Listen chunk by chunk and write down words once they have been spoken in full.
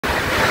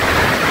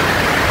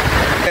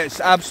it's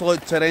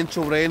absolute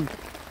torrential rain.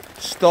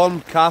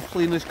 Storm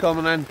Kathleen is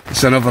coming in.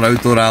 It's another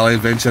outdoor alley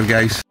adventure,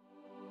 guys.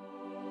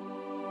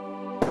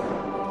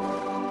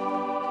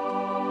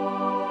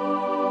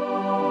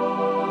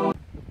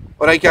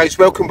 Alright guys,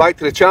 welcome back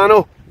to the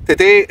channel.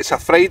 Today it's a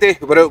Friday,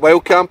 we're out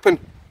wild camping.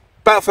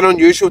 Bit of an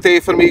unusual day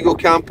for me to go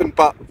camping,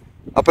 but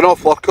I've been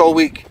off work all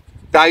week,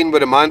 dying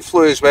with a man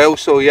flu as well,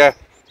 so yeah,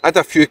 I had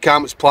a few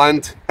camps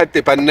planned, had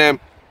to bin them.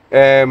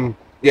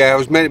 Yeah, I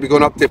was meant to be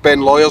going up to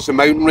Ben Lawyers, the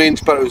mountain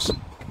range, but it was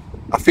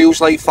a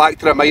feels like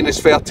factor of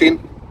 -13.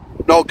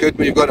 Not good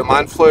when you've got a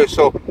man flu,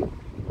 so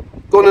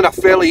going in a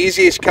fairly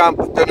easiest camp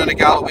down in the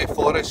Galloway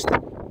Forest.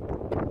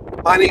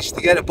 Managed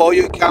to get a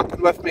boy out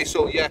camping with me,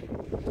 so yeah,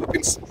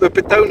 we've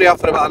been down there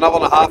for about an hour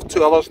and a half,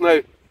 2 hours now.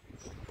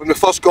 When we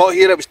first got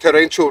here it was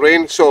torrential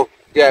rain, so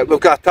yeah, we've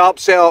got a tarp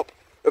set up,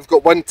 we've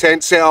got one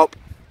tent set up.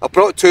 I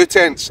brought 2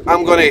 tents,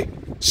 I'm going to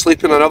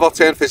sleep in another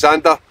tent for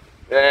Xander.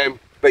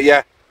 But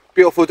yeah,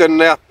 beautiful down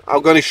there.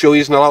 I'm going to show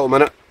you in a little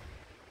minute.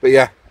 But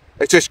yeah,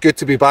 it's just good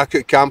to be back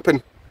out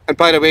camping. And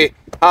by the way,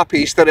 happy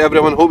Easter to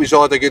everyone, hope you've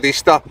all had a good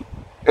Easter.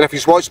 And if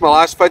you've watched my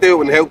last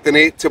video and helped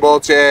donate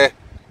towards the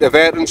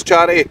Veterans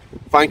Charity,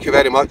 thank you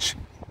very much.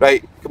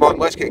 Right, come on,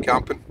 let's get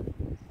camping.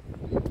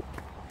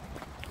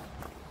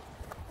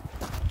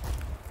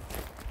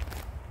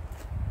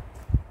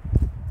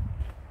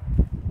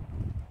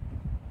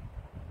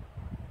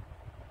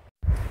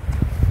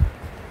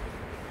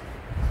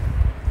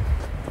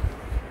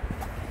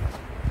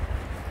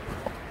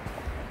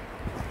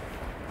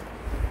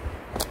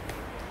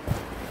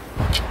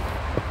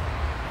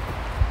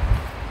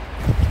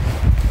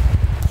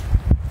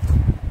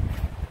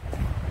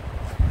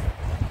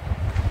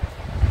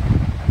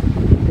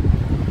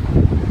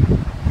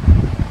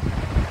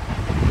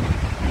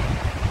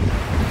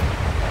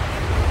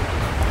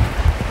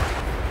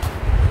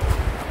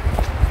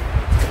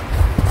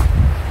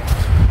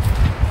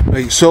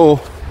 Right, so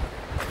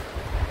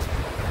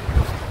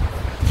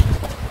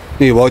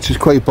you watch, it's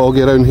quite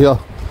boggy around here.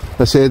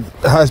 I said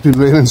it has been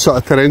raining sort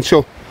of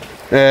torrential,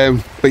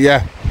 but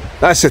yeah,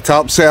 that's the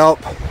tarp set up.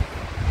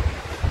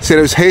 Said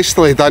it was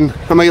hastily done.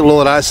 I might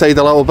lower that side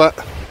a little bit,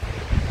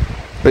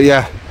 but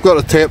yeah,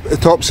 got the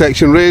top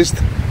section raised.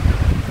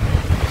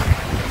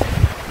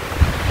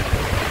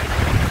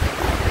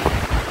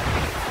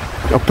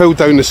 I'll pull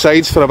down the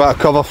sides for a bit of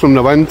cover from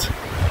the wind.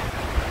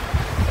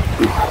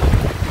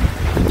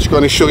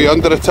 Going to show you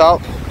under the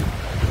tarp,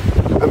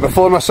 and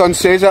before my son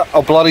says it,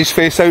 I'll blur his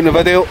face out in the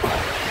video.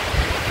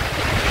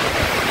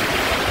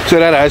 So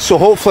there it is. So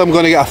hopefully I'm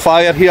going to get a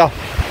fire here.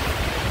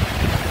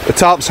 The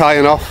tarp's high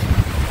enough.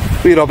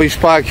 Wee rubbish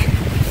bag,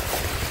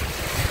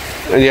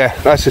 and yeah,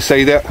 that's the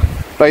side of it.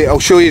 Right, I'll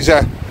show you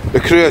the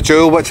Crua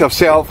Duo which I've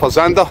set up for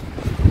Xander.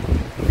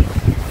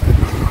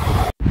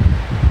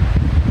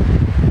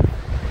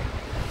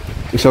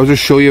 So I'll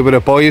just show you where the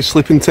boy is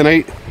sleeping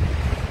tonight,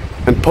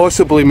 and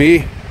possibly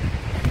me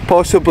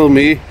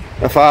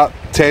if that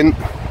tent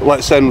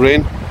lets in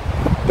rain.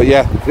 But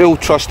yeah, the old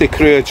trusty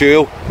Crua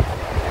Duo,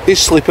 he's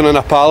sleeping in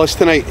a palace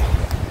tonight.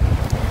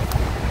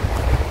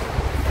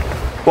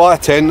 What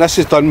a tent, this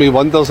has done me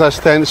wonders, this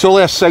tent. It's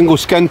only a single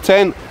skin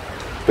tent,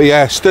 but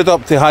yeah, stood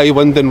up to high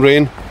wind and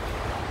rain.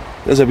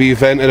 There's a wee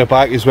vent at the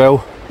back as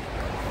well,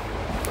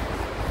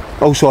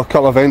 also a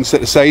couple of vents at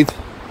the side.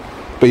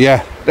 But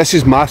yeah, this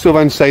is massive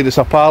inside, it's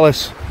a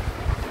palace.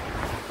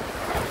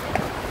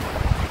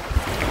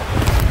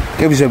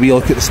 Give us a wee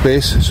look at the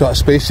space, sort of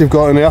space you've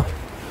got in there.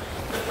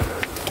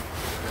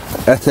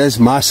 It is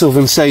massive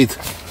inside.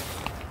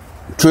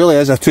 It truly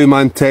is a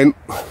 2-man tent.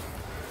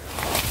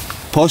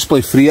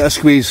 Possibly 3 at a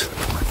squeeze.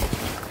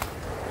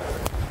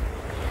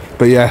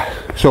 But yeah,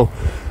 so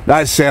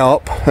that's set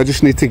up. I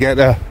just need to get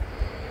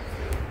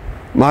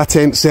my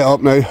tent set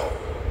up now.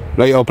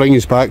 Right, I'll bring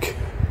you back.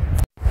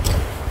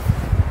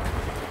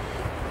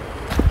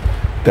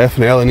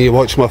 Definitely need to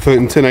watch my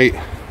footing tonight.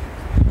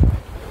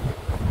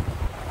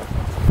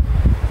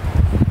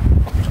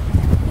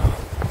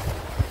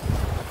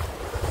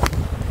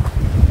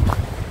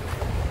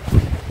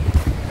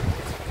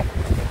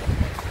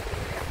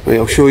 Right,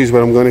 I'll show you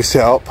where I'm going to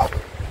set up.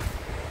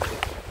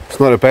 It's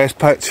not the best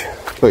pitch,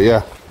 but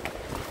yeah,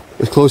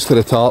 it's close to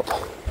the top.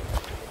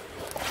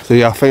 So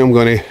yeah, I think I'm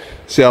going to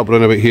set up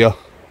around about here.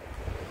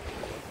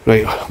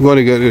 Right, I'm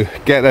going to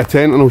get the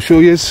tent and I'll show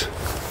you.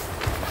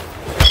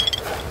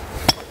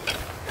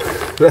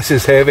 This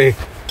is heavy,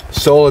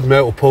 solid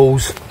metal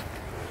poles.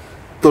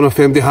 Don't know if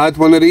anybody had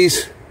one of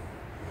these.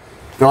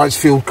 The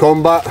Lichfield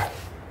Combat,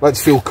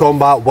 Lichfield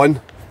Combat 1.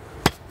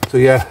 So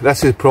yeah,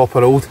 this is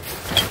proper old.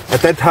 I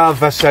did have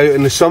this out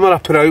in the summer, I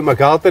put it out in my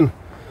garden.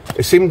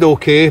 It seemed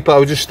okay, but I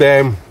was just,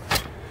 the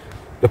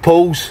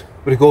poles,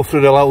 where you go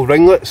through the little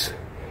ringlets.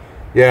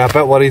 Yeah, a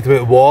bit worried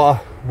about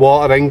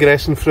water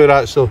ingressing through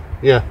that, so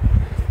yeah.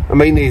 I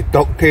might need to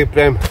duct tape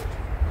them.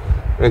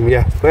 And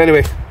yeah, but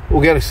anyway,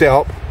 we'll get it set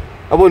up.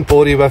 I won't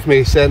bore you with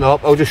me setting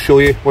up, I'll just show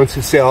you once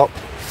it's set up.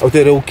 I'll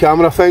do the old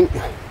camera thing.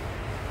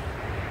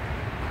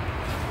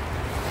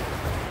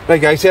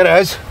 Right guys, here it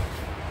is.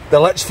 The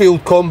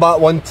Lichfield Combat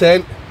 1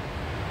 tent.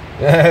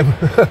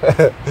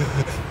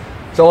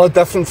 It's a lot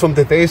different from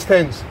today's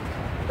tents.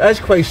 It is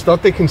quite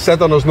sturdy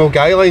considering there's no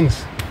guy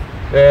lines.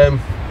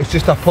 It's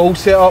just a pole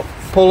set up,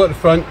 pole at the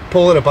front,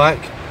 pole at the back,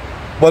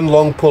 one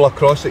long pole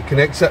across that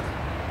connects it.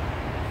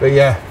 But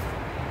yeah,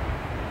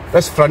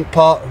 this front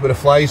part where the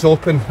fly's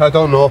open, I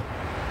don't know.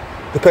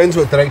 Depends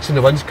what direction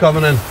the wind's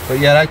coming in. But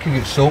yeah, that could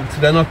get soaked,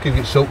 the inner could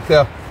get soaked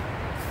there.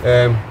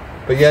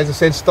 But yeah, as I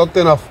said, sturdy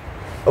enough.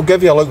 I'll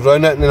give you a look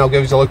round it and then I'll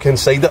give you a look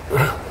inside it.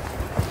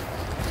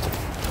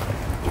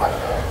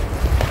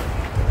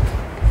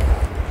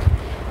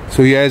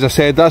 So yeah, as I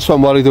said, that's what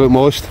I'm worried about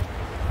most.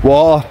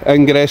 Water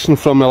ingressing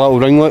from the little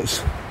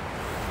ringlets,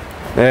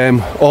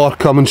 or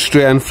coming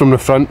straight in from the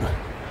front.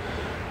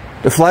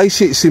 The fly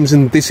sheet seems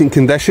in decent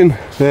condition.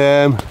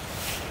 It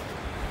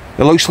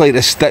looks like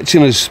the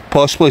stitching is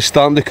possibly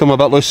starting to come a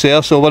bit loose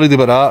there, so worried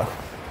about that.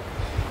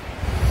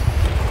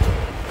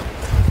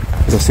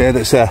 As I said,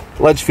 it's a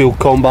Lichfield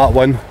Combat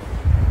 1.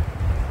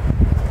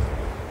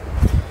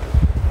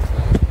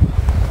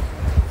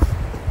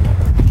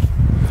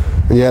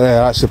 And yeah, there,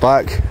 that's the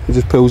back. It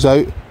just pulls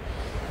out.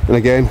 And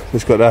again,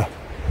 it's got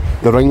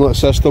the ringlet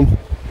system.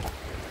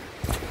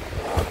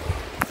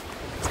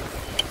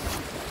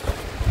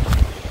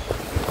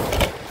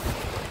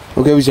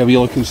 I'll give you a wee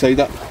look inside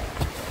it.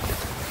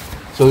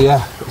 So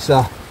yeah,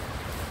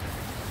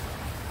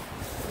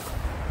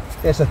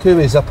 it's a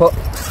two-way zipper.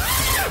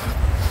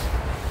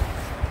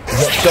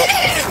 Zips up.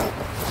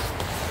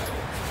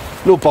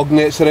 No bug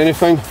nets or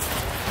anything.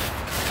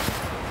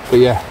 But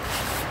yeah,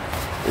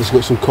 it's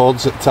got some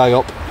cords that tie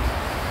up.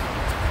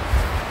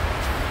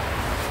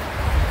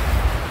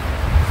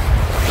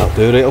 That'll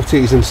do, right, I'll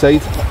take these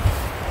inside.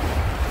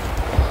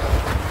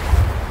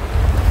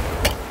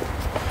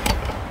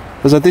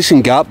 There's a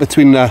decent gap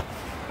between the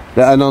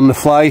inner and the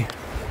fly,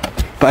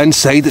 but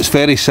inside it's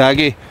very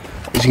saggy.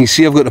 As you can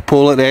see, I've got the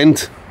pole at the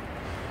end.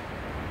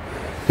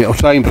 Yeah, I'll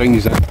try and bring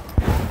these in.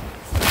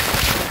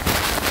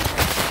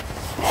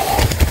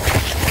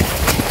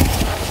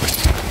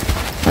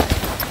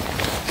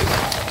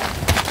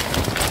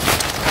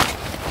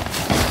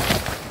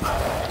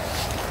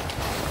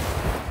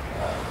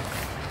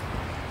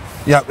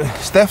 Yeah,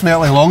 it's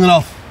definitely long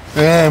enough.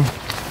 But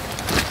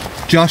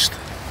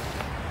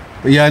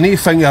yeah, I need to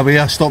think of a way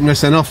of stopping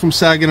this inner from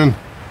sagging, and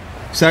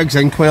sags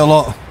in quite a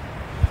lot. A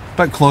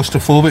bit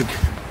claustrophobic.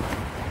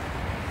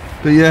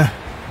 But yeah,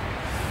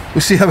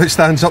 we'll see how it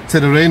stands up to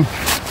the rain.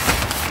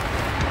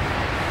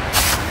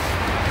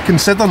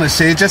 Considering it's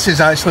sage, this is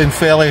actually in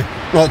fairly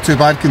not too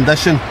bad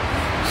condition.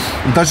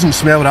 It doesn't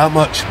smell that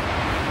much.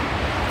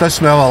 It does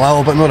smell a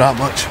little, but not that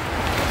much.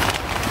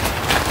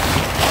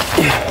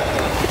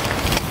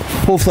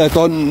 Hopefully I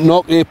don't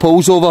knock the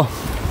poles over.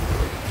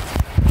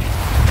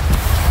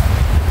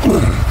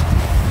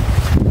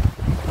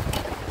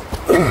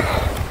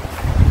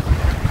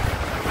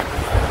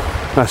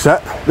 That's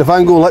it, the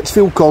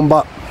Lichfield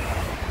Combat.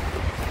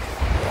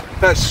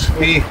 That's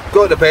me,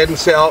 got the bedding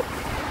set up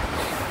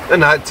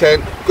in that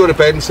tent, got the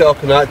bedding set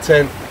up in that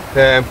tent.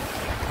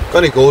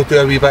 Gonna go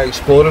do a wee bit of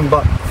exploring,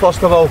 but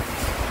first of all,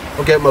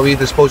 I'll get my wee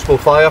disposable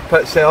fire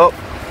pit set up.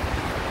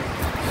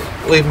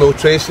 Leave no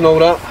trace and all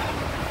that.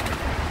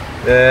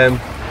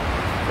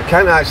 I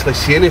can't actually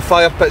see any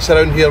fire pits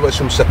around here,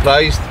 which I'm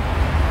surprised.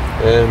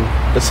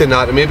 But saying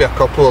that, maybe a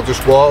couple are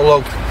just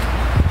waterlogged.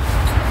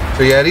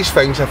 So yeah, these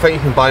things, I think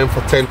you can buy them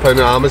for £10 on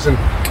Amazon.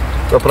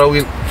 They're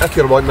brilliant. If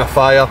you're wanting a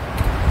fire,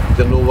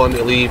 you know one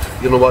to leave,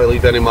 you know what to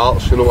leave any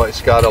marks, you know what to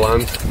scar the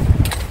land.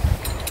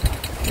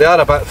 They are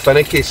a bit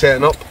finicky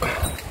setting up.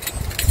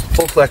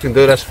 Hopefully I can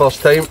do this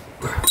first time.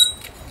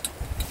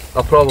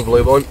 I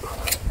probably won't.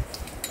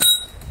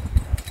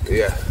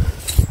 Yeah,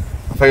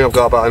 I think I've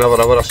got about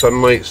another hour of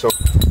sunlight, so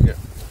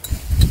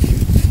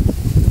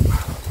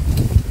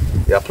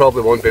yeah, I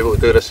probably won't be able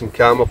to do this in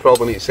camera.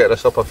 Probably need to set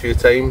this up a few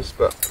times,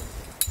 but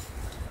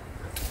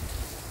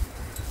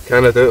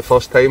can I do it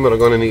first time, or am I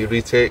going to need to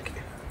retake?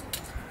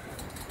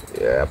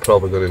 Yeah, I'm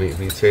probably going to need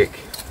to retake.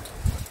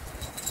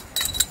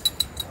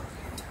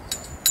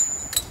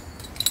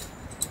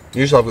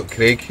 Usually I've got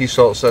Craig, he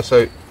sorts this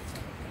out.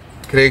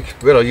 Craig,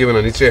 where are you when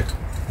I need you?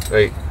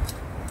 Right,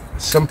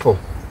 simple.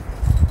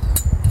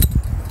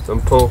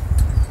 Simple.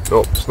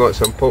 Nope, it's not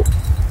simple.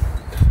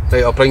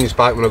 Right, I'll bring this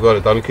back when I've got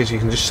it done, because you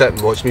can just sit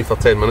and watch me for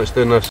 10 minutes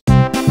doing this.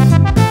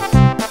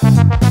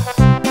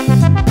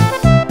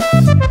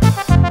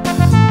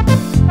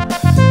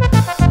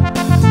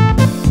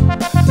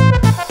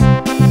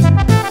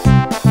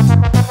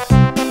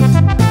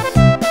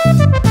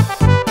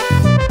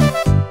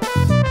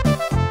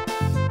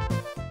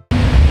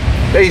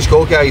 There you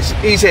go, guys,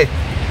 easy.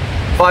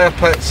 Fire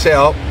pit set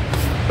up.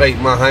 Right,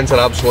 my hands are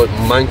absolutely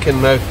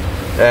manking now.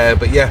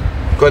 But yeah,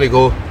 going to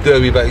go do a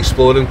wee bit of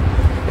exploring.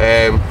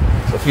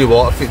 There's a few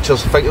water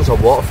features. I think there's a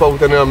waterfall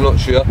down there, I'm not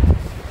sure.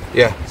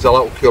 Yeah, there's a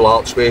little cool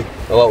archway,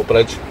 a little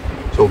bridge.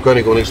 So I'm going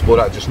to go and explore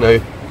that just now.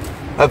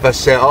 Have this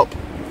set up.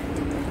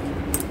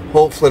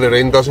 Hopefully the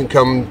rain doesn't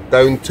come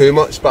down too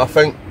much, but I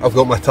think I've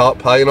got my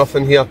tarp high enough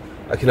in here.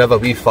 I can have a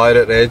wee fire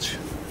at the edge.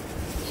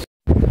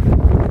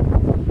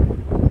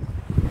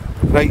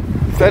 Right,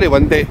 very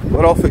windy,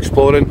 we're off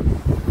exploring.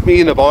 me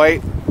and the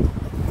boy.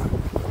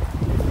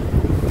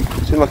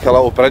 Seems like a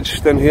little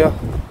bridge down here.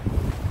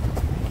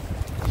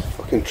 It's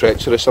fucking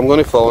treacherous. I'm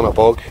going to fall in a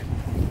bog.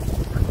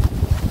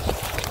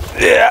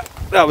 Yeah,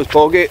 that was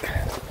boggy.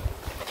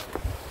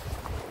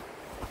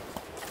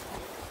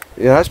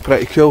 Yeah, that's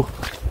pretty cool.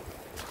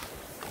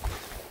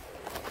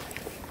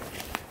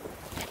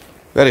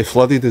 Very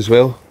flooded as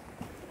well.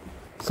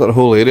 It's like the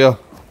whole area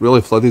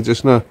really flooded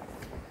just now.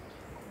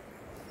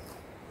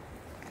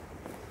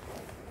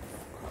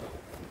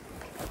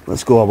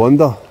 Let's go, I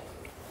wonder.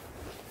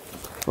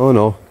 Oh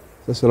no,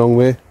 is this the wrong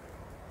way?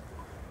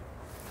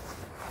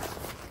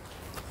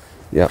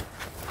 Yeah,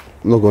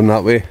 I'm not going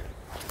that way.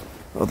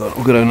 I'll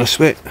go around this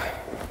way.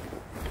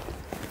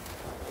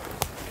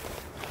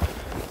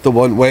 Don't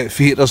want wet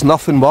feet. There's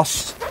nothing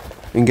worse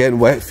than getting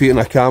wet feet in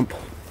a camp.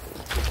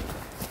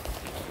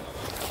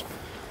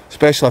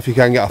 Especially if you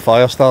can't get a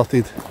fire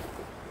started.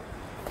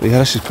 But yeah,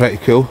 this is pretty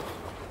cool.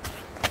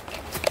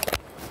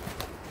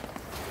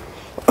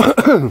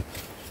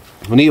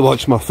 I need to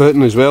watch my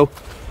footing as well.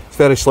 It's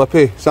very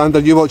slippy. Sander,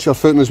 you watch your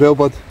footing as well,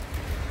 bud.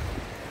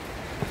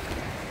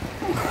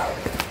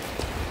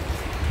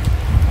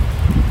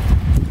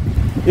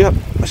 Yep,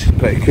 this is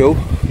pretty cool.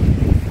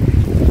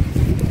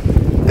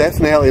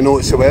 Definitely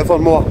notice the weather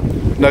more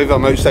now that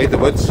I'm outside the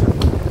woods.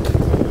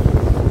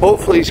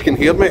 Hopefully you can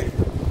hear me.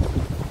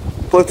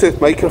 Bluetooth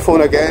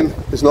microphone again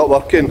is not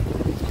working.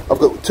 I've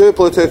got two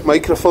Bluetooth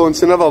microphones,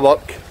 they never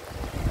work.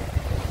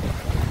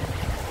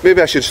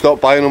 Maybe I should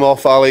stop buying them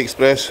off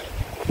AliExpress.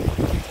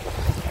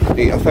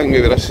 I think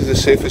maybe this is the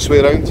safest way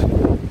around.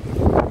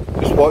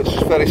 Just watch,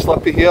 it's very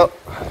slippy here.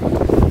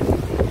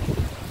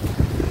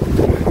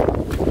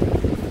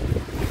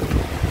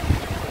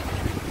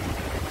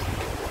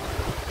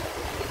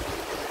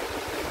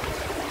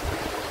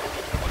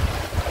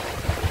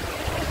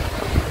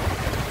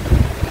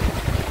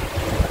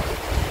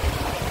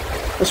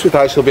 This would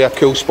actually be a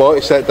cool spot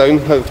to sit down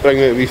and bring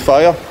out a wee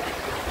fire.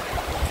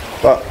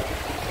 But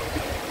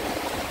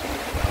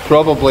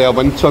probably a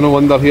wind tunnel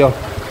under here.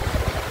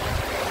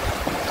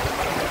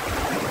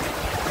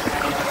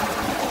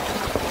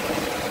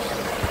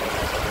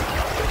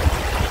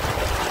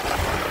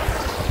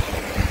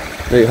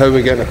 Right, how are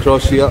we getting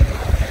across here?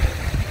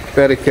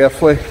 Very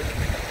carefully.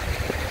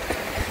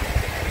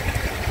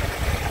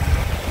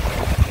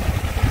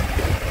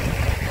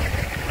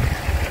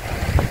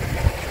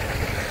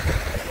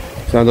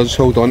 Sander, just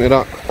hold on to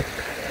that.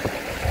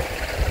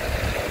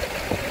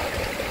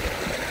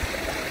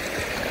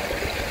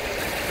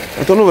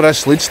 I don't know where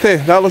this leads to.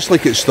 That looks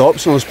like it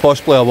stops and there's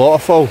possibly a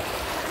waterfall.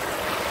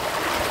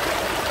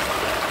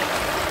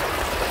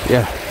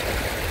 Yeah,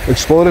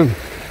 exploring.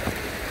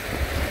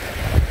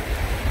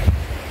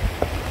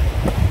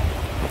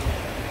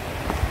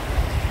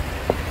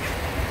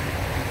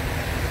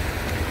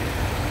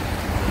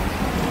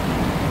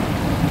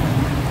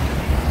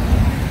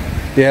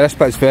 Yeah, this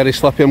bit's very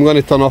slippy. I'm going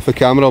to turn off the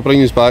camera, I'll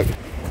bring you back.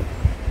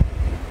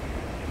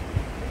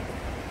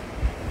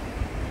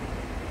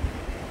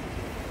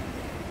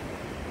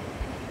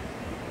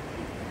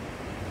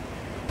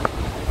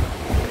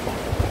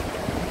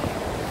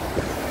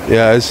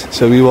 Yeah, it is.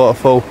 It's a wee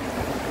waterfall.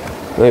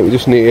 Right, we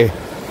just need to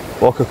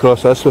walk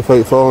across this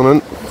without falling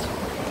in.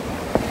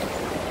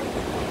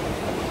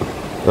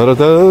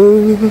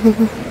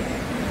 Da-da-da.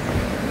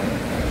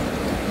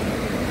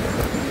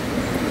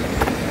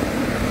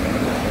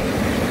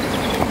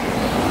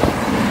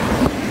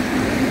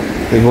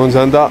 Big one's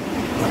hand up.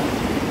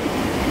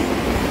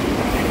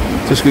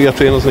 Just got your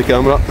trainers on the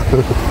camera.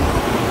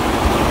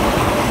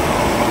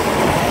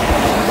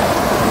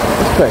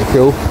 It's pretty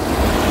cool.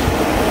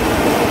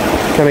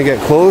 Can I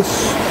get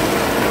close?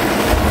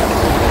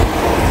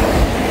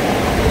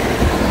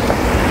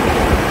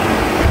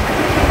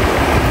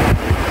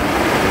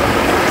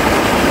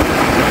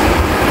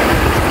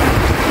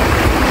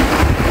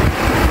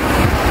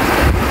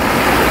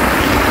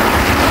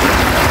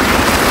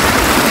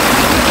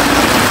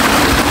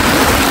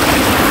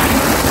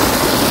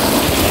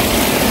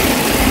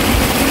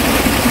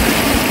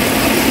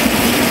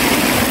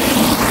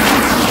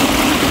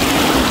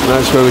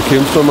 That's where we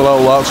came from, a little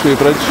Larksway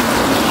Bridge.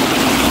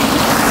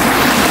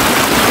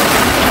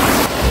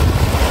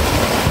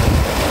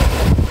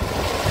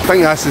 I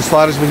think that's as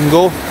far as we can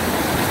go.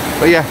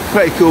 But yeah,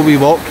 pretty cool wee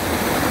walk.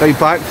 Right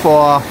back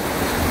for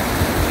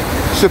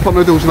super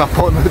noodles and a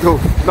pot noodle.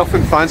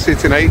 Nothing fancy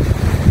tonight.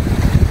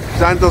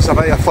 Xander's a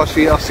bit of a fuss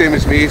eater, same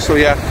as me, so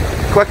yeah,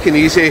 quick and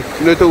easy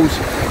noodles,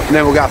 and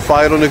then we'll get a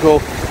fire on the go.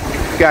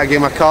 Get a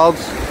game of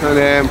cards,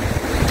 and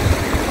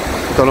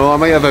I don't know, I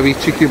might have a wee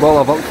cheeky bottle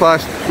of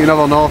Buckfast, you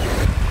never know.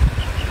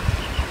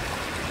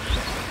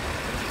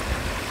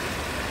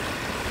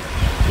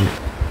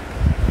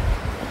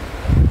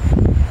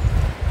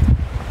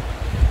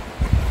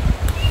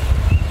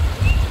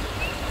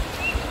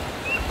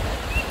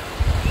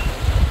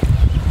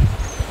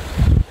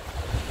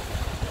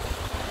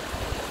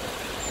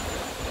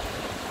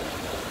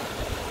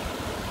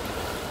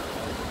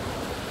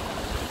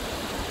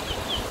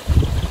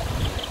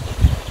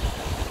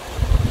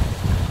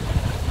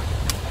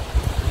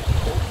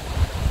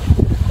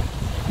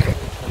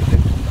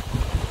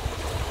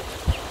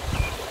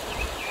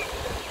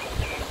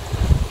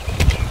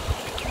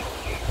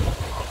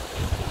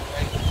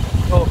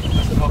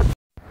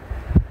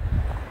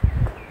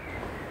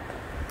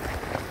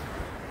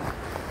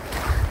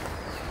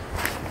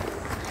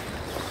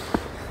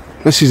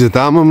 This is the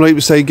dam I'm right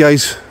beside,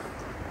 guys.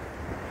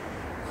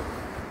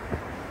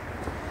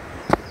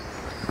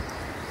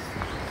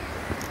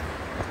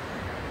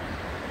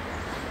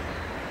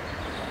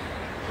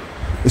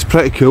 It's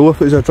pretty cool.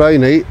 If it was a dry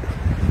night,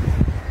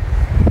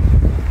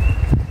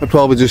 I'd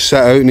probably just sit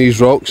out in these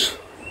rocks.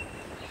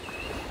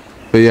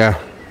 But yeah,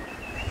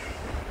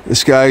 the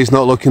sky's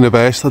not looking the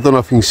best. I don't know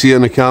if you can see it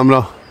in the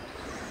camera.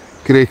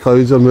 Grey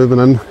clouds are moving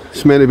in.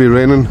 It's meant to be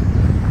raining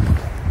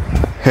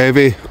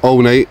heavy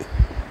all night,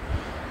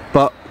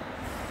 but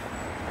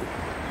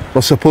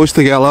we're supposed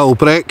to get a little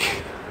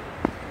break.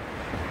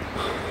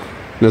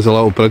 There's a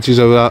little bridges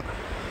over that.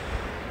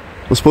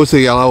 We're supposed to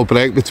get a little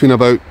break between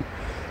about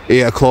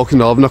 8 o'clock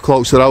and 11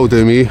 o'clock, so that'll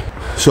do me.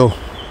 So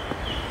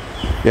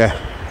yeah,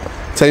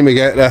 time to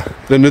get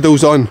the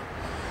noodles on.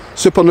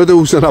 Super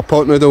noodles and a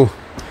pot noodle,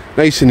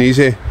 nice and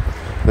easy.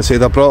 I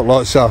said I brought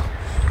lots of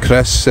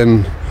crisps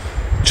and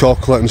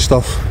chocolate and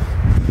stuff,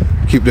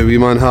 keep the wee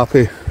man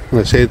happy. And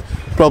I said,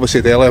 probably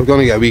said earlier, I'm going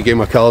to get a wee game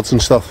of cards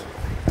and stuff.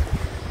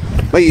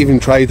 Might even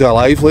try to do a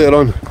live later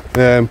on,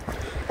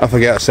 if I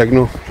get a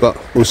signal, but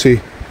we'll see.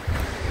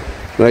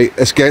 Right,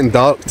 it's getting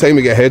dark, time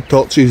to get head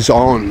torches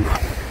on.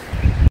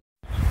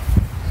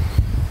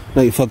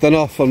 Right, for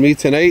dinner for me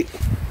tonight,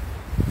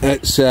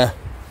 it's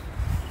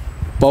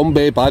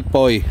Bombay Bad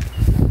Boy.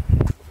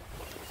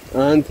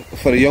 And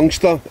for a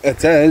youngster,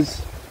 it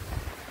is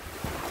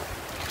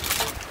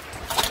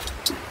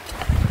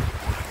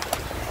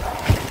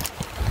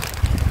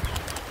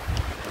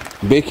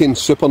bacon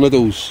super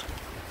noodles.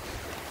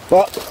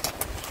 But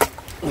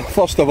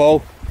first of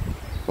all,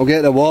 I'll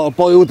get the water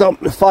boiled up,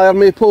 the fire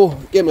maple,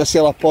 get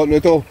myself a pot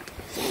noodle,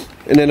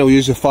 and then I'll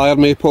use the fire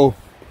maple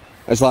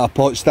as like a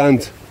pot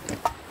stand,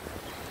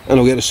 and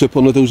I'll get the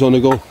super noodles on the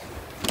go.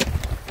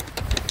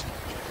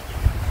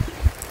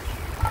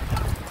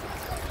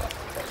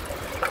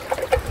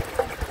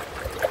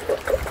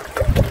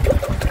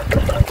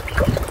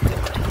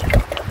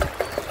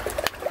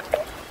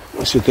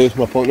 That should do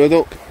my pot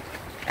noodle.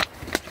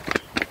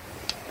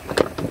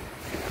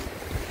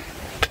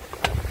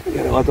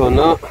 Get the lid on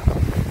that,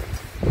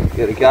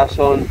 get the gas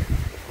on.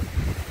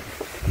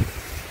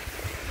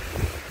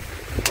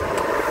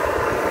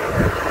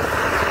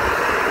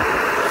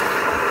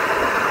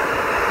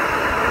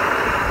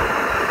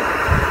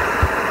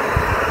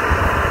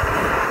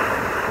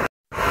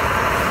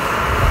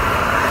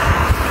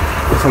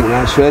 I think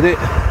that's ready.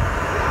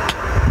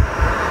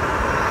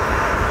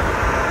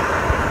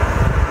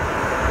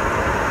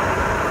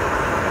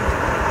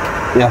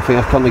 Yeah, I think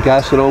I've turned the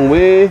gas the wrong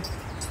way.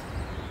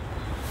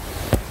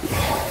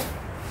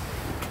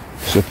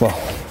 Super.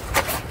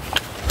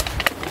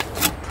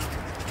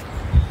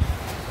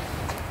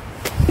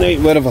 Right,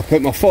 where have I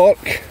put my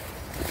fork?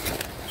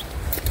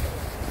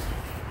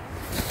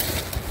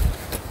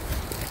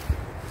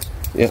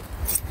 Yep,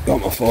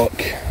 got my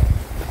fork.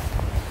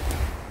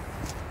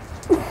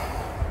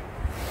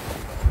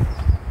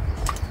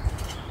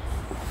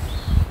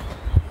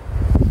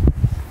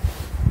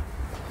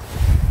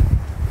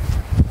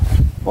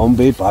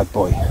 Bombay Bad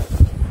Boy.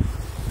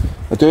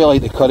 I do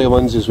like the curry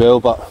ones as well,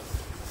 but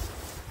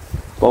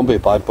Bombay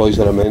Bad Boys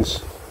are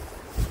immense.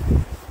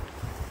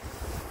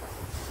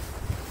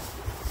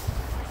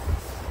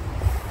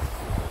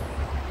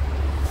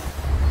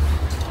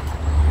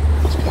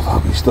 Let's give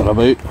a wee stir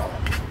about.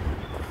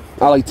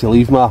 I like to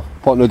leave my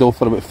pot noodle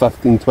for about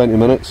 15-20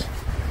 minutes.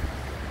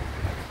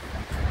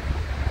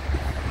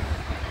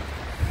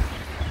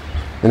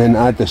 And then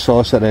add the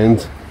sauce at the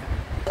end.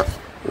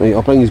 Right,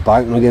 I'll bring these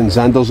back and we're getting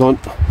Xander's on.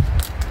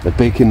 The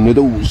bacon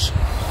noodles. A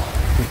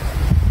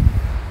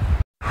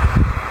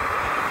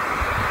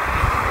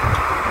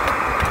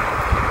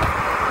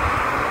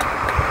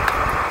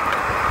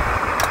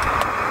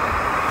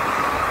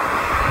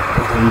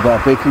wee bit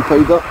of baking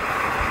powder.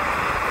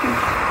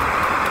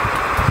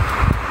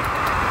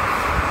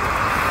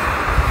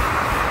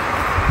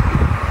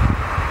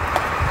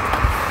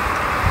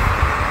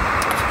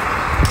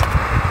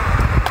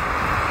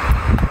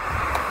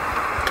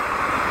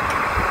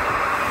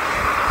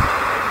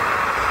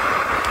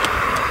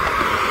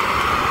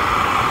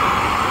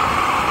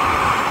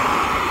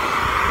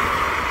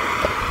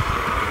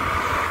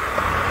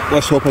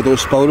 Let's hope I don't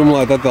spoil them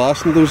like I did the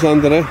last noodles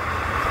under, eh?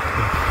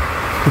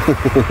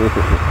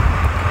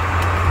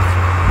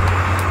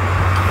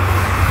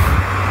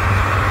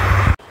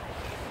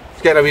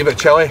 It's getting a wee bit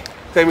chilly.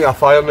 Time to get a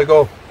fire on the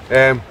go.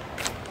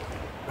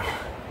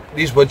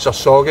 These woods are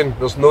sogging.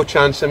 There's no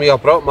chance of me. I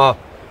brought my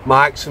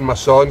axe and my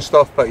saw and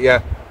stuff, but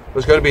yeah,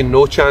 there's going to be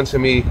no chance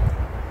of me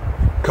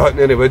cutting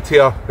any wood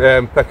here,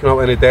 picking up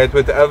any dead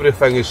wood.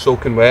 Everything is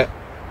soaking wet.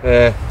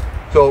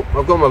 So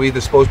I've got my wee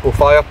disposable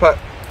fire pit.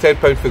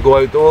 £10 for go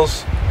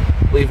outdoors,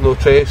 leave no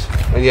trace,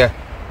 and yeah,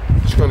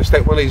 just going to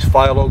stick one of these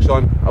fire logs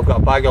on. I've got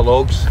a bag of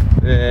logs,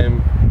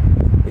 and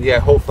yeah,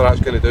 hopefully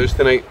that's going to do us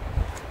tonight.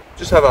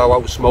 Just have a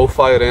little small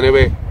fire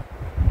anyway.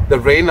 The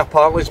rain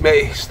apparently is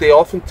meant to stay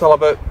off until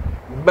about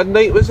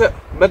midnight, was it?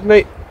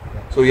 Midnight?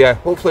 So yeah,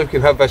 hopefully we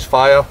can have this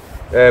fire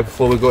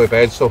before we go to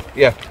bed. So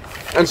yeah,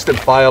 instant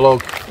fire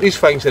log. These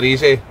things are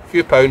easy, a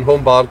few pound,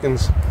 home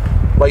bargains.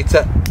 light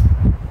it.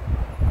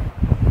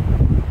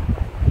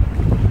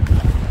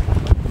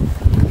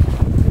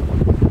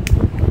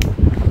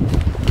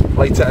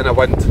 Light it in a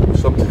wind,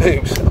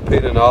 sometimes a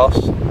pain in the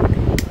arse.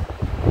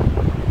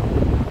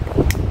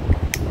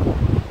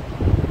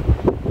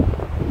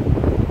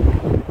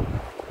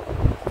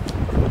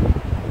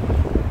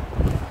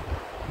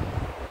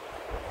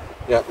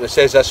 Yeah, it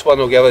says this one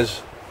will give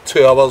us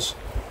 2 hours.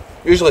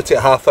 Usually take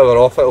half hour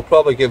off, it'll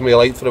probably give me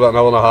light for about an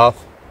hour and a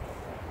half.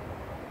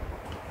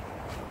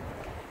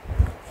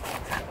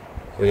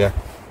 So yeah,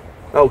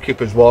 that'll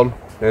keep us warm.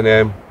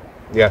 And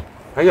yeah,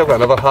 I think I've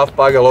got another half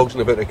bag of logs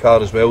in about the car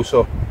as well,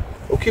 so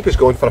it'll keep us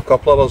going for a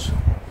couple of hours.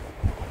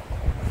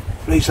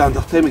 Right,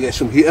 Sander, time to get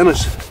some heat in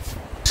us.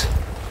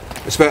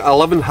 It's about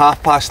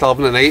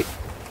 11:30 at night.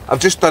 I've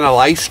just done a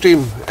live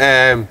stream,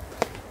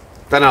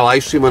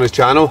 on his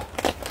channel.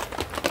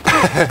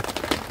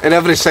 And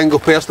every single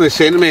person is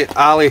saying to me,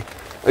 Ali,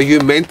 are you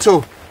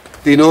mental?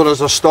 Do you know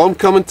there's a storm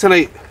coming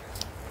tonight?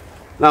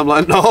 And I'm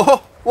like,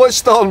 no, what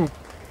storm?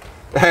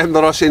 They're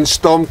all saying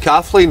Storm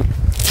Kathleen.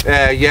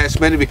 Yeah, it's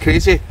meant to be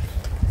crazy.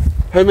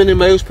 How many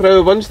miles per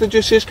hour winds did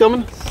you say is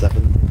coming?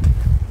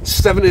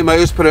 70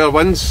 miles per hour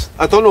winds.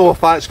 I don't know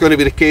if that's going to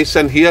be the case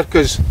in here,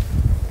 because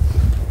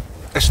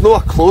it's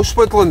not a close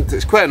woodland,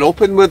 it's quite an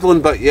open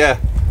woodland, but yeah.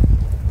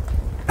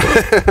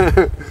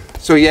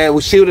 So yeah, we'll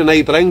see what the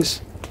night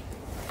brings.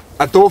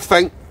 I don't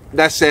think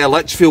this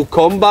Lichfield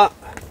Combat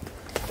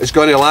is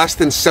going to last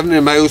in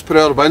 70 miles per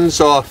hour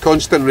winds or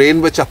constant rain,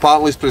 which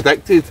apparently is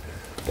predicted.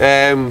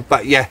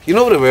 But yeah, you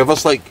know what the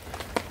weather's like.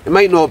 It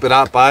might not be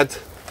that bad.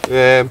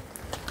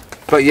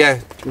 But yeah,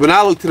 when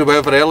I looked at the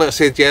weather earlier, it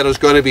said yeah, there's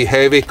going to be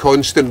heavy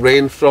constant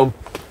rain from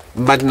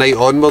midnight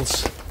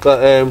onwards.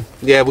 But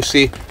yeah, we'll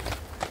see.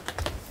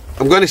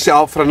 I'm going to set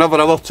up for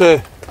another hour or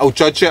two. I'll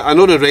judge it. I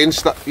know the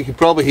rain's, you can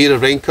probably hear the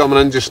rain coming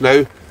in just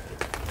now.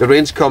 The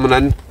rain's coming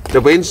in. The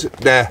wind's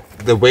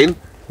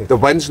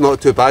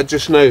not too bad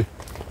just now.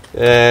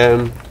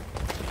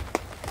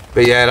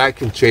 But yeah, that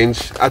can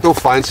change. I don't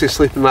fancy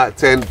sleeping in that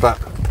tent, but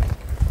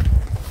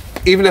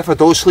even if I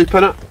don't sleep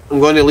in it, I'm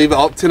going to leave it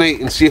up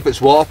tonight and see if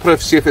it's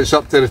waterproof, see if it's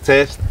up to the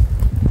test.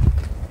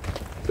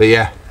 But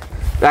yeah,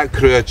 that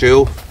Crua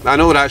Duo, I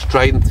know that's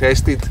tried and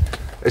tested.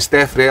 It's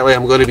definitely,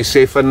 I'm going to be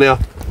safe in there.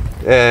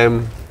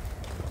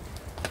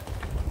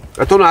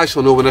 I don't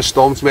actually know when this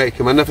storm's meant to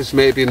come in, if it's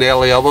meant to be in the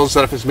early hours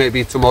or if it's meant to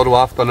be tomorrow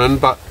afternoon,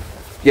 but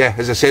yeah,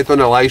 as I said on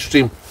the live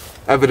stream,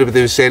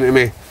 everybody was saying to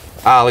me,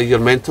 Ali, you're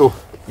mental,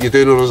 you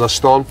do know there's a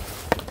storm.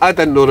 I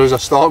didn't know there was a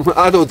storm.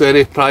 I don't do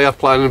any prior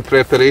planning and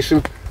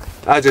preparation.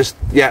 I just,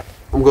 yeah,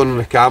 I'm going on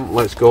the camp,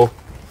 let's go.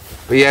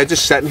 But yeah,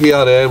 just sitting here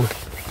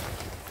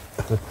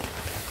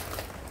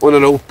on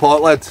an old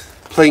pot lid,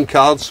 playing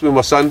cards with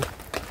my son.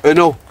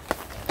 Uno.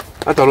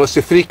 I don't know, it's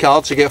the 3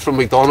 cards you get from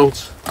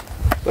McDonald's.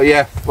 But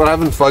yeah, we're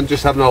having fun,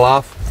 just having a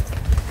laugh.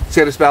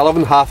 So it's about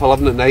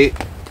 11:30 at night.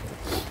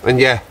 And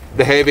yeah,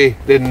 the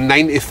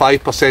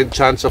 95%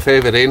 chance of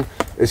heavy rain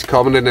is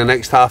coming in the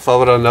next half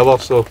hour or an hour,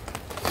 so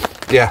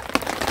yeah.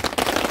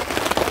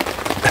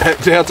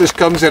 There just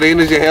comes the rain,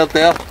 as you heard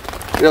there.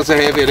 There's a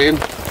heavy rain.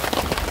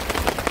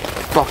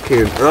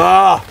 Fucking,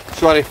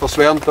 sorry for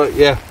swearing, but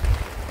yeah.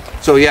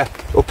 So yeah,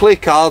 we'll play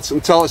cards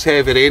until it's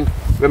heavy rain.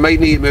 We might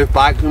need to move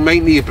back, we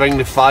might need to bring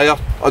the fire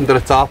under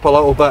the tarp a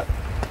little bit.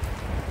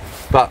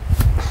 But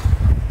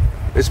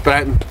it's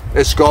Britain,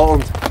 it's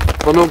Scotland,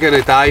 we're not going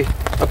to die.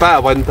 A bit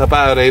of wind, a bit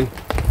of rain,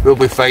 we'll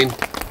be fine.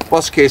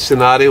 Worst case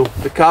scenario,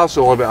 the car's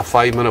only about a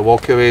 5-minute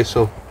walk away,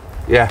 so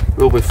yeah,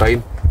 we'll be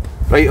fine.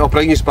 Right, I'll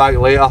bring you back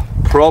later,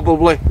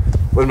 probably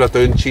when we're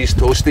doing cheese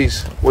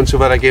toasties, once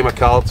we've had a game of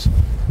cards.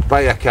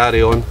 But yeah,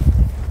 carry on.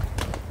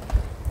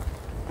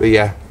 But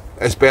yeah,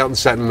 it's better than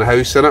sitting in the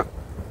house, innit?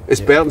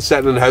 It's better than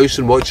sitting in the house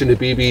and watching the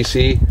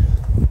BBC.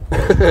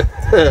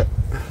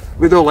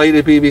 We don't like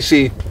the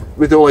BBC.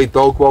 We don't like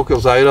dog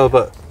walkers either,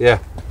 but yeah,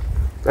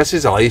 this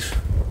is life.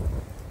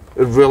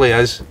 It really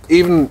is.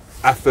 Even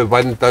if the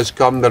wind does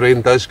come, the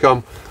rain does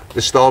come,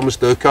 the storms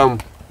do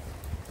come,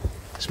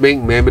 it's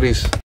making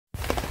memories.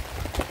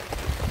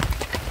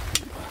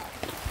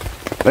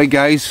 Right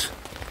guys,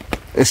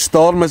 the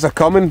storm is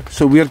a-coming,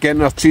 so we're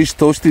getting our cheese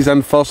toasties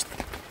in first.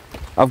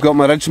 I've got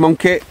my ridge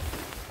monkey.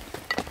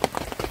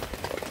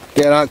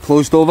 Get that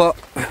closed over.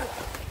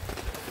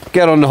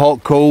 Get on the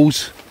hot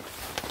coals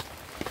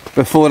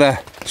before the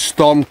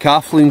Storm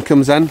Kathleen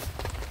comes in.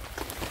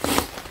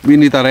 We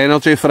need our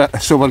energy for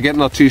it, so we're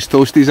getting our cheese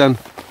toasties in.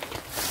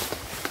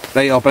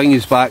 Right, I'll bring you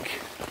back.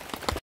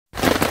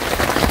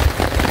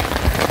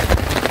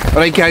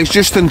 Right guys,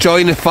 just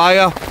enjoying the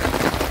fire.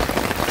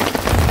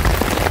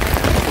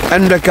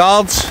 In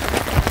regards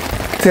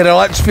to the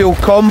Lichfield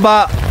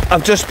Combat,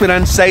 I've just been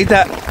inside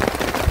it,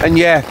 and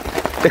yeah,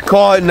 the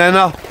cotton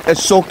inner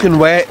is soaking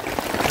wet,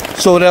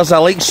 so there's a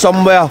leak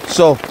somewhere,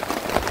 so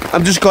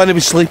I'm just going to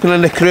be sleeping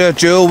in the Crua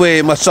Duo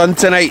with my son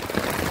tonight.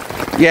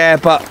 Yeah,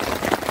 but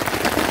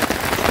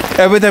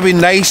it would have been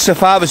nice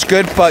if that was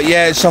good, but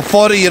yeah, it's a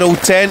 40-year-old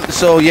tent,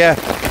 so yeah,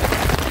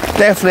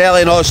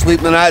 definitely not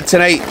sleeping in that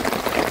tonight.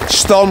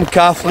 Storm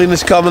Kathleen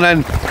is coming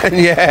in, and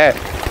yeah,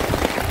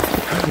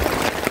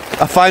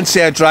 I fancy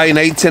a dry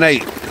night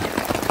tonight.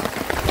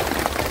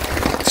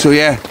 So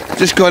yeah,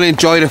 just going to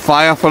enjoy the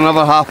fire for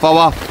another half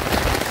hour,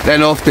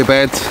 then off to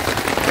bed.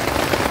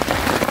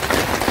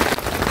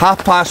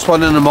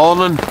 1:30 in the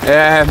morning.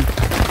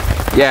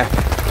 Yeah,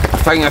 I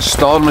think a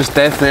storm is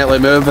definitely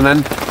moving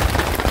in.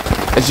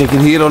 As you can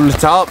hear on the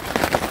top,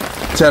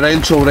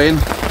 torrential rain.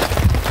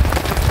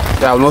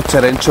 Well, not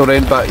torrential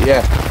rain, but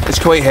yeah, it's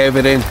quite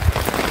heavy rain.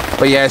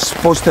 But yeah, it's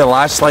supposed to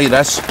last like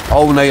this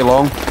all night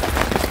long.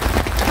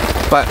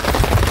 But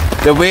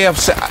the way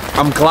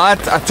I'm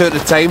glad I took the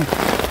time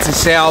to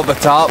set up the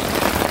tarp.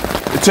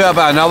 It took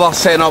about an hour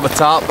setting up the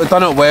tarp. We've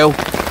done it well.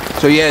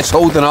 So yeah, it's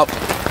holding up.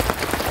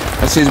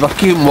 It says we're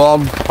keeping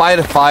warm by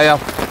the fire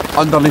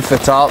underneath the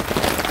tarp.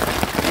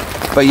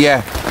 But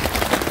yeah,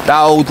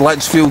 that old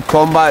Lichfield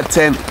Combat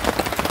tent,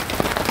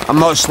 I'm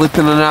not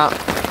sleeping in that.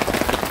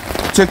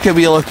 Took a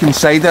wee look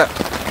inside it.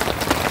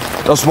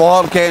 There's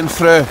water getting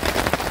through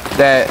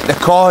the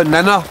cotton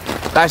inner.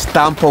 That's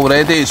damp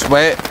already, it's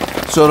wet,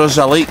 so there's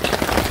a leak.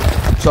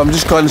 So I'm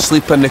just going to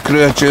sleep in the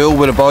Crua Duo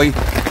with a boy.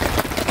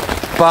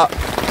 But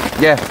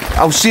yeah,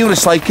 I'll see what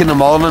it's like in the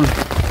morning.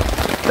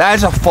 That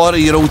is a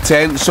 40-year-old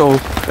tent, so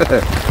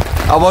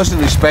I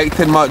wasn't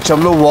expecting much.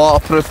 I'm not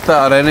waterproofed it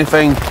or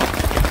anything.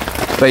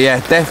 But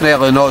yeah,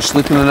 definitely not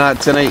sleeping in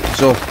that tonight.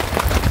 So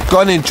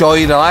going to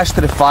enjoy the last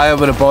of the fire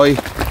with a boy.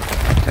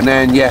 And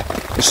then yeah,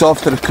 it's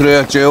off to the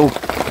Crua Duo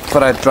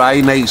for a dry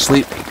night's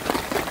sleep.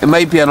 It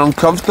might be an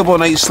uncomfortable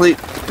night's sleep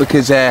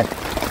because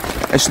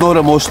it's not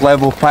the most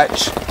level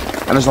pitch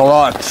and there's a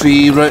lot of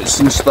tree roots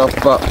and stuff,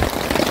 but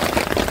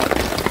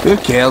who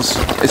cares?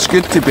 It's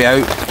good to be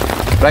out.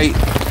 Right,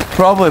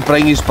 probably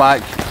bring us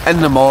back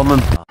in the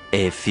morning.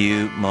 A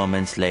few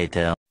moments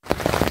later.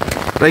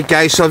 Right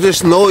guys, so I've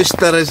just noticed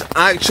there is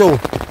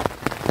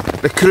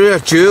the Crua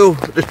Duo,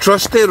 the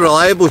trusty,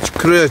 reliable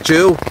Crua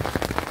Duo.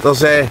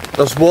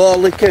 There's water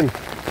leaking.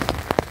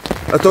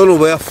 I don't know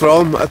where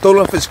from. I don't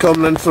know if it's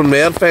coming in from the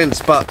air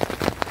vents, but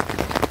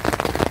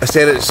I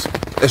said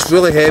it's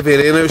really heavy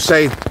rain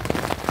outside,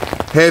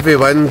 heavy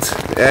wind.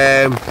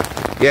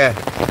 Yeah,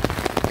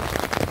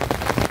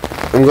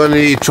 I'm going to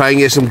need to try and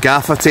get some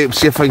gaffer tape,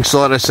 see if I can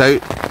sort this out.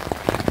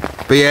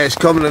 But yeah, it's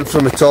coming in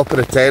from the top of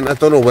the tent. I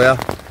don't know where,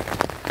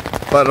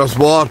 but there's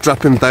water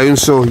dripping down.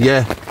 So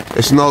yeah,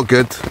 it's not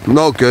good.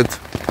 Not good.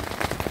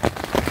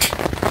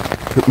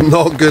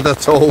 Not good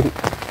at all.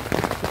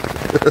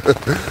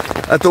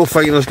 I don't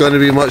think there's going to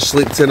be much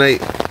sleep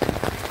tonight.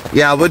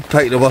 Yeah, I would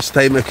pick the worst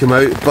time to come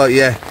out, but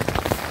yeah,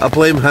 I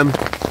blame him.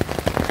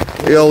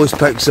 He always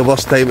picks the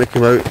worst time to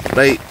come out.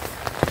 Right,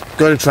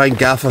 going to try and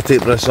gaffer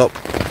tape this up.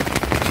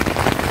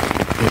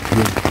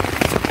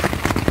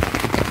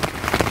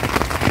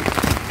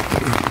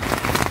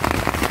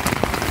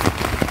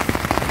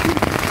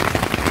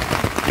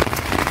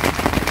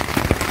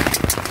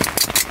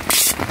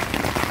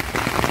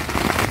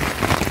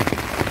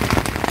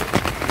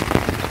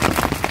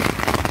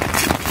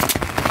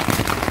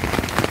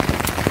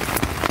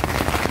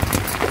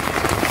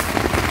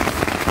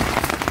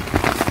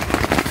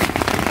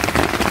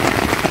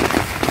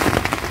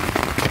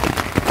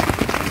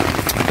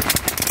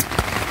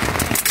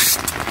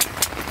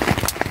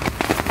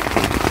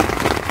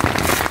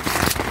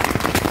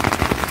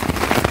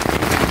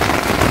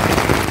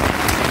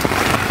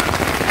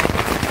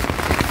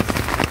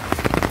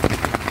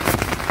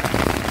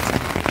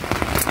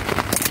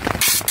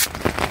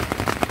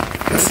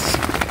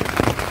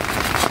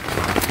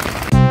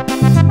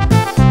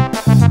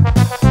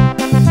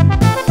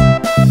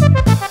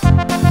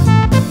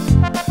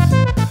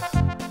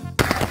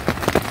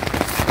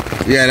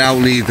 Yeah, that'll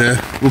need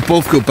we've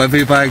both got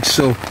bivvy bags,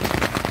 so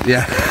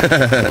yeah.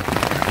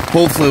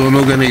 Hopefully we're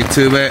not going to get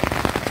too wet.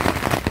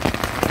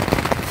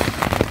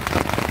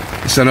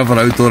 It's another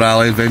outdoor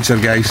alley adventure,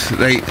 guys.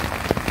 Right,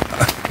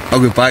 I'll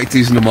get back to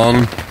these in the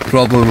morning,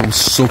 probably when I'm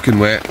soaking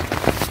wet.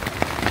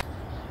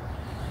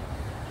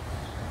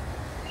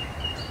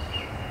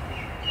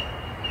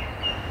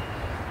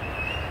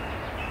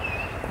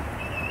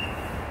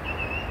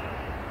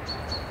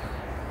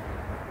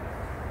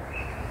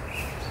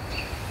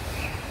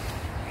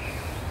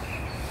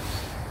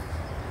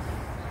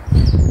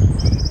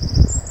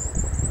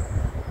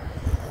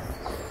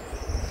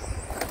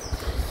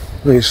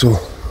 Right, so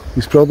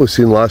he's probably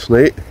seen last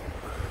night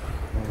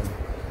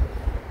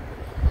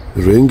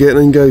the rain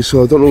getting in, guys,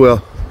 so I don't know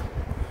where.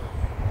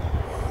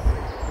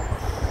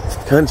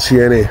 Can't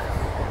see any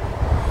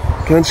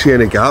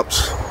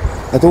gaps.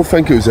 I don't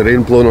think it was the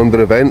rain blowing under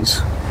the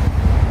vents.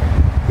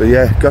 But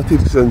yeah,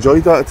 gutted to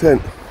enjoyed that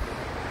tent.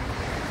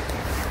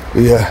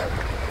 But yeah,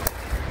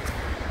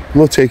 I'm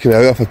not taking it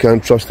out if I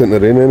can't trust it in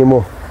the rain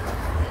anymore.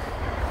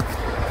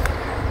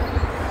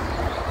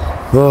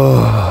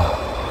 Oh.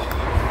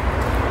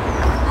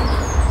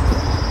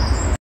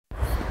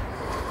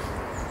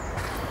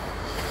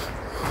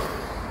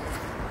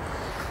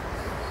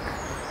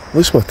 At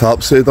least my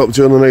tarp stayed up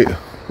during the night.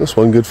 That's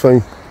one good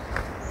thing.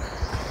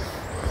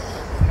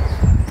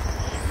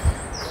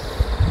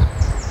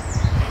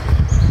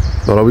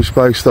 My rubbish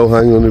bag's still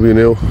hanging on the wee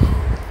nail.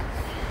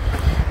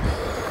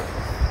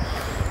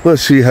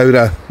 let's see how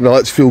the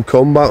Lichfield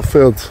Combat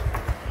fared.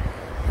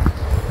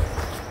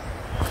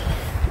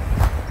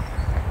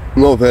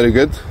 Not very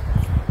good.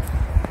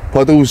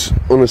 Puddles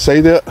on the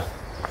side of it,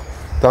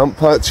 damp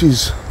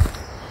patches.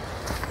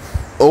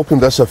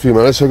 Opened this a few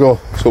minutes ago,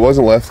 so it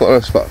wasn't left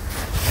like this, but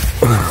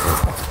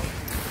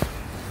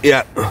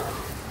yeah,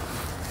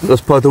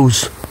 there's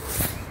puddles.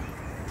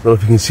 I don't know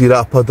if you can see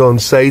that puddle on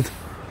the side. It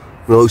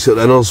looks like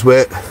the inner's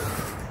wet.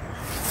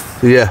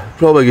 So yeah,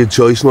 probably a good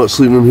choice not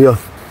sleeping in here. I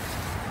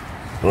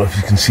don't know if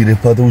you can see the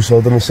puddles all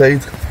on the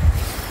side.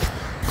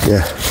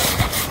 Yeah.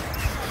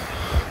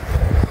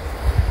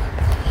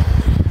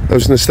 It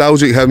was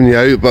nostalgic having you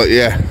out, but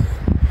yeah.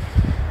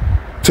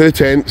 Two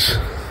tents.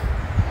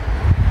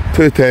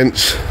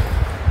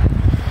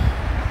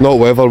 Not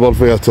weather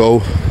worthy at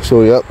all.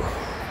 So yep.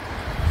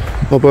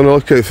 I'll be on the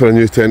lookout for a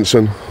new tent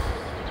soon.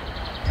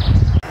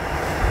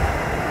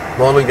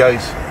 Morning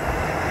guys.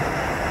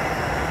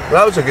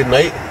 That was a good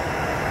night.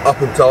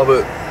 Up until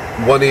about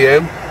 1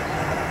 AM.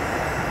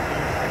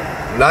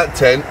 That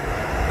tent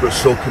got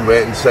soaking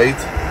wet inside.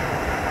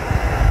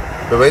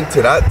 We went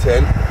to that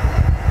tent.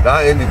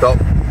 That ended up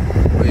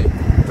with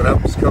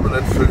drips coming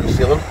in through the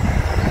ceiling.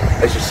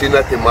 As you've seen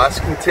that, the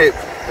masking tape,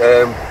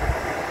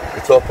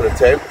 the top of the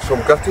tent. So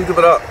I'm gutted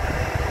about that.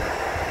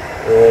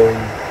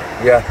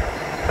 Yeah,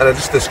 and I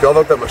just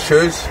discovered that my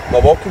shoes, my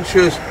walking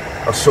shoes,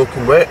 are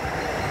soaking wet.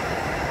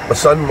 My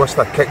son must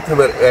have kicked him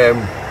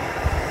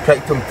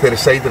to the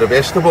side of the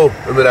vestibule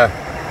and with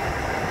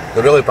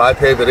the really bad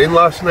heavy rain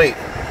last night.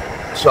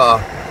 So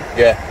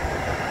yeah,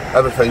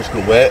 everything's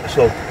got wet.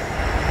 So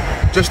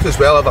just as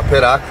well have a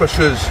pair of aqua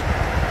shoes.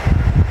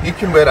 He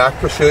can wear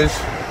aqua shoes.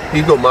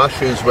 He got my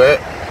shoes wet,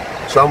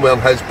 so I'm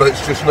wearing his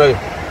boots just now.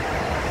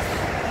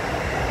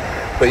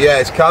 But yeah,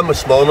 it's calm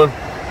this morning.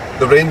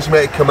 The rain's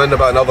meant to come in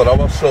about another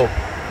hour, so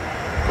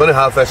I'm going to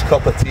have this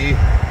cup of tea.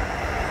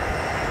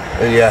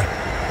 And yeah,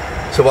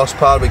 it's the worst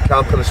part with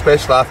camping,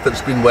 especially after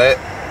it's been wet.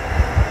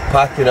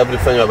 Packing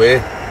everything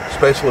away,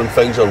 especially when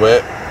things are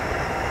wet.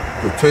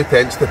 Got 2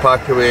 tents to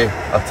pack away,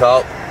 a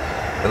tarp,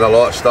 and a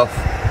lot of stuff.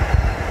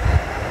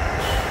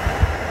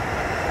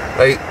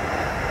 Right,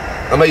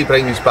 I might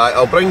bring these back.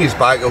 I'll bring these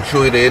back, I'll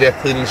show you the area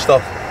cleaning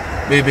stuff.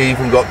 Maybe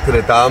even go up to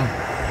the dam.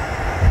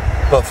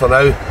 But for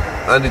now,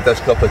 I need this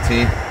cup of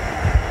tea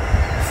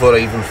before I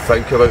even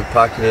think about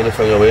packing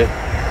anything away.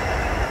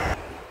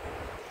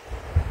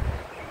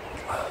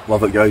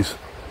 Love it guys.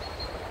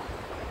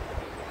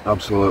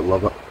 Absolutely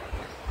love it.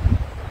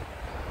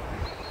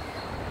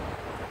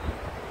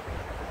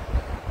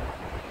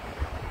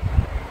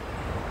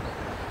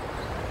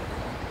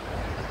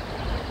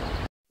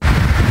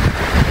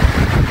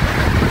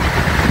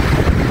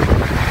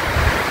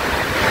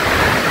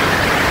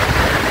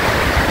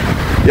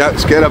 Yeah,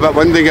 it's getting a bit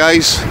windy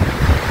guys.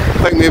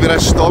 I think maybe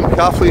this Storm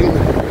Kathleen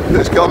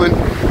is coming.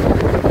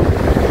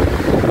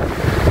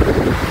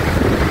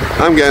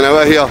 I'm getting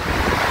out of here.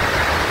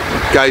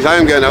 Guys, I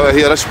am getting out of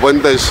here. This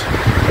wind is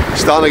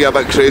starting to get a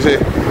bit crazy.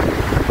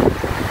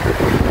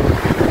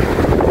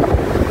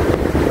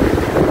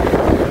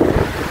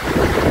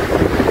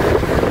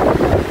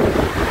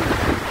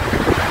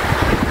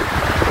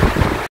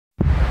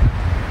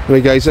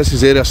 Right guys, this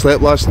is the area I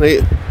slept last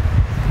night.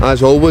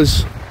 As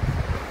always,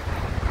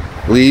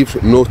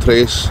 leave no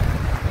trace.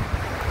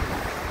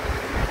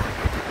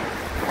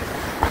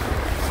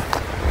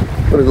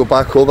 I'm going to go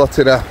back over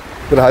to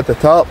where I had the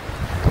tarp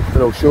and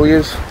I'll show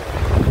you.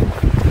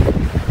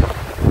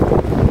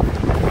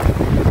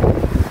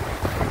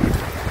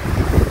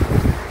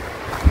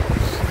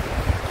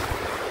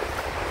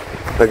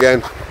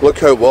 Again, look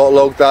how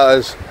waterlogged that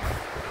is.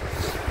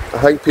 I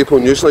think people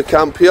usually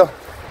camp here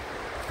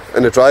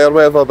in the drier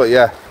weather, but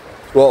yeah,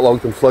 it's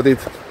waterlogged and flooded.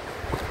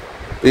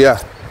 But yeah,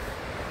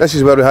 this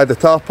is where we had the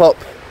tarp up.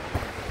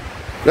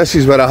 This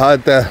is where I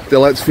had the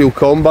Lichfield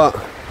Combat.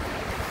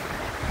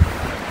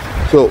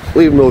 So,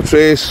 leave no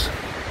trace,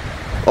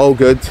 all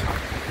good.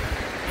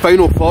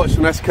 Final thoughts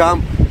on this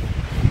camp.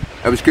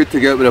 It was good to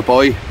get out with a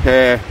boy,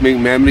 make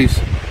memories.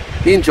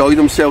 He enjoyed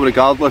himself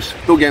regardless,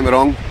 don't get me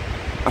wrong.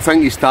 I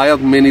think he's tired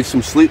and may need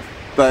some sleep,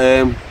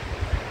 but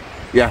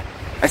yeah,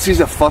 this is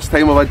the first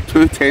time I've had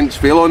 2 tents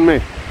fail on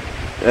me.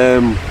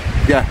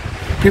 Yeah,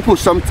 people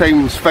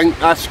sometimes think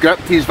I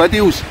script these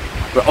videos,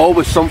 but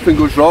always something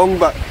goes wrong,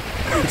 but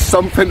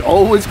something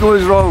always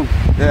goes wrong.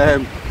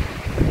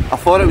 I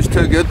thought it was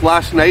too good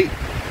last night.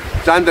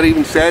 Xander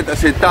even said, I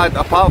said, Dad,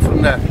 apart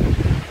from the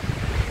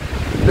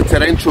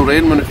torrential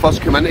rain when it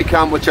first came into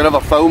camp, which I never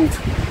filmed,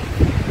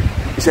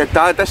 he said,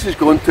 Dad, this is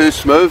going too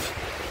smooth.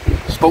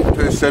 Spoke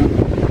too soon.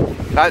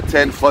 That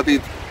tent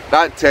flooded,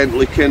 that tent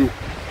leaking.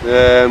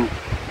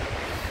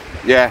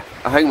 Yeah,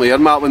 I think my ear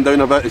mat went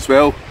down a bit as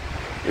well.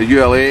 The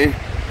ULA,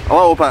 a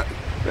little bit.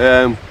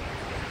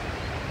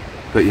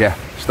 But yeah,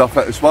 stuff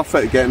it. It's worth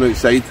it getting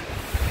outside.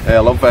 I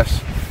love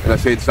this. And I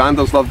said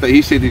Sanders loved it.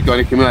 He said he's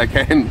going to come in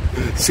again.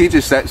 He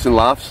just sits and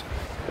laughs.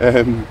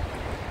 But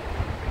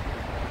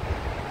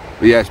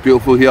yeah, it's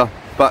beautiful here.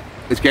 But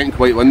it's getting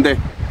quite windy.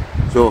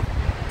 So,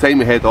 time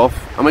to head off.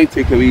 I might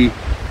take a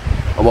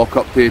walk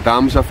up to the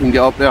dams if I can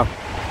get up there.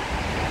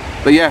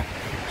 But yeah,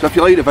 so if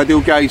you like the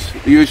video guys,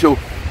 the usual,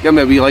 give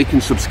me a wee like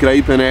and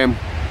subscribe, and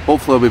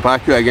hopefully I'll be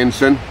back out again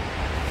soon.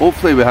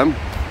 Hopefully with him.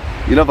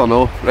 You never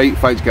know. Right,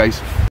 thanks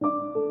guys.